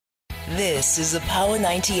This is a Power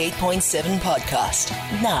 98.7 podcast.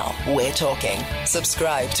 Now we're talking.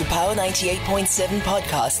 Subscribe to Power 98.7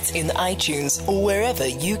 podcasts in iTunes or wherever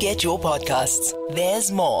you get your podcasts.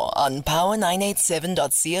 There's more on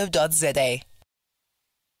power987.co.za.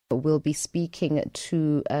 We'll be speaking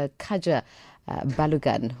to Kaja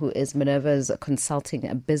Balugan, who is Minerva's consulting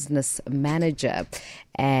business manager.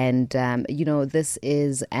 And, this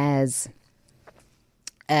is as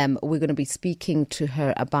we're going to be speaking to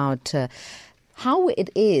her about how it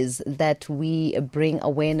is that we bring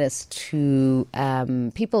awareness to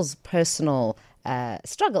people's personal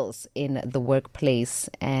struggles in the workplace.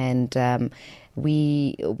 And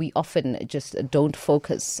we often just don't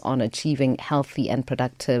focus on achieving healthy and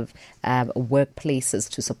productive workplaces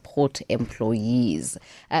to support employees.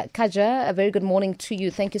 Kaja, a very good morning to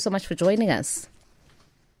you. Thank you so much for joining us.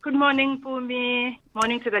 Good morning, Pumi.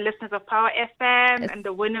 Morning to the listeners of Power FM and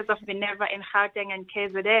the winners of Minerva in Gauteng and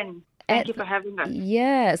KZN. Thank you for having us.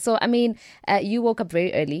 Yeah. So, you woke up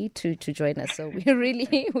very early to join us. So we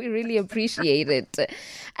really appreciate it.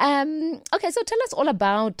 Okay. So tell us all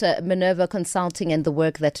about Minerva Consulting and the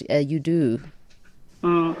work that you do.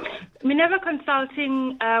 Minerva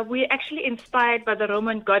Consulting, we're actually inspired by the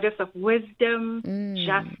Roman goddess of wisdom,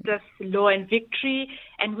 justice, law, and victory.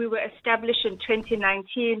 And we were established in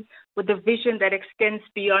 2019 with a vision that extends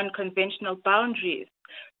beyond conventional boundaries.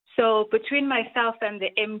 So between myself and the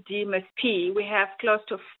MD, Ms. P, we have close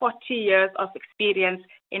to 40 years of experience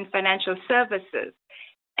in financial services.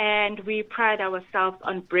 And we pride ourselves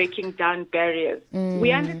on breaking down barriers.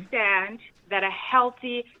 We understand that a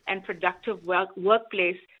healthy and productive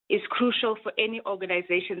workplace is crucial for any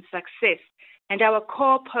organization's success. And our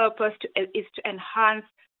core purpose is to enhance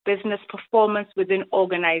business performance within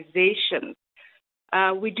organizations.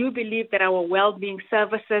 We do believe that our well-being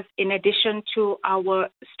services, in addition to our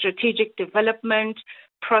strategic development,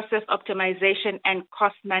 process optimization, and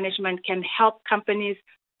cost management, can help companies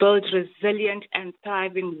build resilient and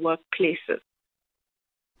thriving workplaces.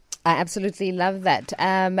 I absolutely love that.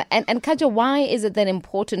 And Kaja, why is it then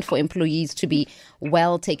important for employees to be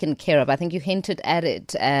well taken care of? I think you hinted at it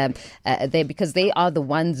there because they are the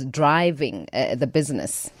ones driving the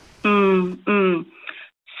business. So,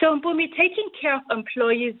 Mpumi, taking care of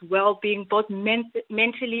employees' well-being, both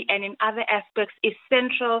mentally and in other aspects, is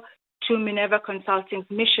central to Minerva Consulting's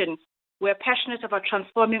mission. We're passionate about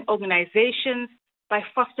transforming organizations by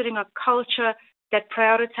fostering a culture that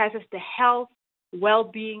prioritizes the health,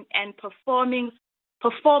 well-being, and performance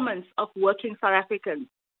of working South Africans.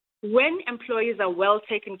 When employees are well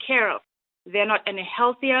taken care of, they're not only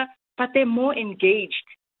healthier, but they're more engaged,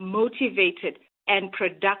 motivated, and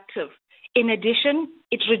productive. In addition,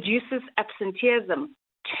 it reduces absenteeism,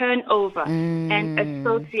 turnover, and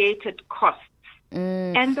associated costs.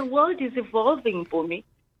 And the world is evolving, Bumi.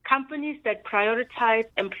 Companies that prioritize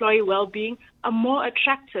employee well-being are more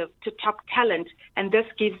attractive to top talent, and this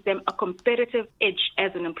gives them a competitive edge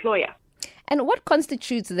as an employer. And what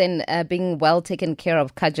constitutes then being well taken care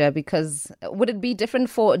of, Kaja? Because would it be different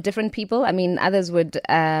for different people? I mean, other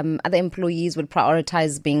employees would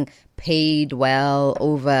prioritize being paid well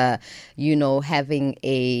over, having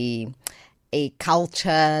a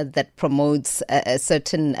culture that promotes a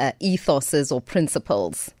certain ethoses or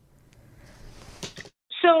principles.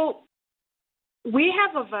 So we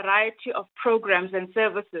have a variety of programs and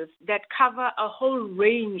services that cover a whole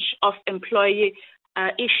range of employee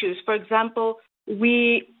issues. For example,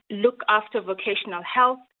 we look after vocational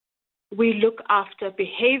health, we look after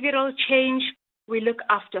behavioral change, we look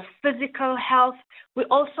after physical health, we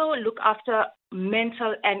also look after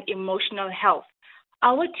mental and emotional health.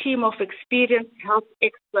 Our team of experienced health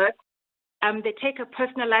experts, they take a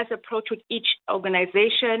personalized approach with each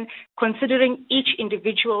organization, considering each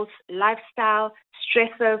individual's lifestyle,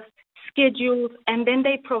 stresses, schedules, and then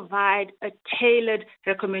they provide a tailored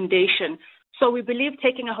recommendation. So we believe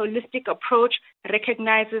taking a holistic approach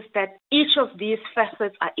recognizes that each of these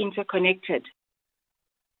facets are interconnected.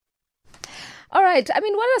 All right.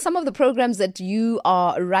 What are some of the programs that you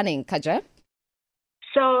are running, Kaja?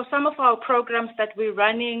 So some of our programs that we're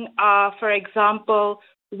running are, for example,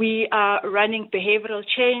 we are running behavioral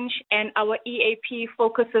change, and our EAP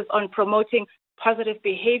focuses on promoting positive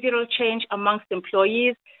behavioral change amongst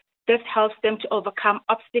employees. This helps them to overcome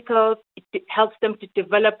obstacles. It helps them to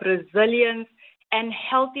develop resilience and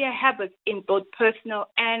healthier habits in both personal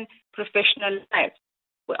and professional lives.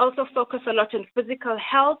 We also focus a lot on physical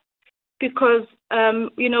health because,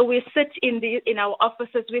 we sit in our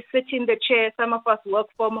offices, we sit in the chair. Some of us work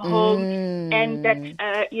from home, and that,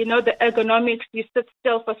 the ergonomics, you sit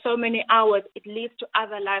still for so many hours, it leads to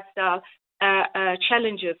other lifestyle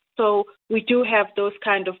challenges. So we do have those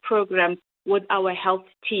kind of programs with our health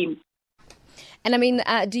team. And I mean,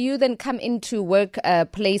 do you then come into work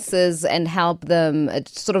places and help them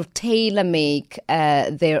sort of tailor-make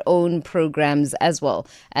their own programs as well,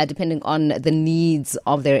 depending on the needs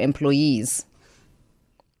of their employees?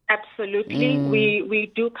 Absolutely.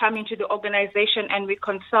 We do come into the organization and we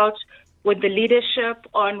consult with the leadership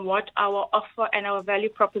on what our offer and our value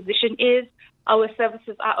proposition is. Our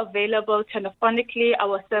services are available telephonically.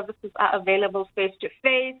 Our services are available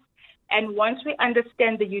face-to-face. And once we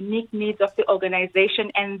understand the unique needs of the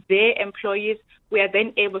organization and their employees, we are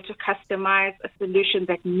then able to customize a solution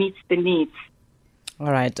that meets the needs.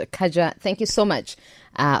 All right, Kaja, thank you so much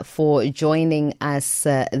for joining us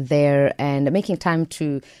there and making time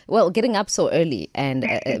to, getting up so early and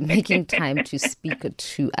making time to speak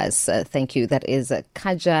to us. Thank you. That is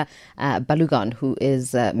Kaja Balugan, who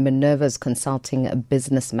is Minerva's consulting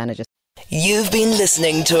business manager. You've been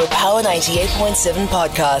listening to a Power 98.7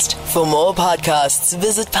 podcast. For more podcasts,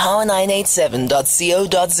 visit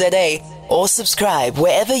power987.co.za or subscribe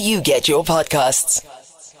wherever you get your podcasts.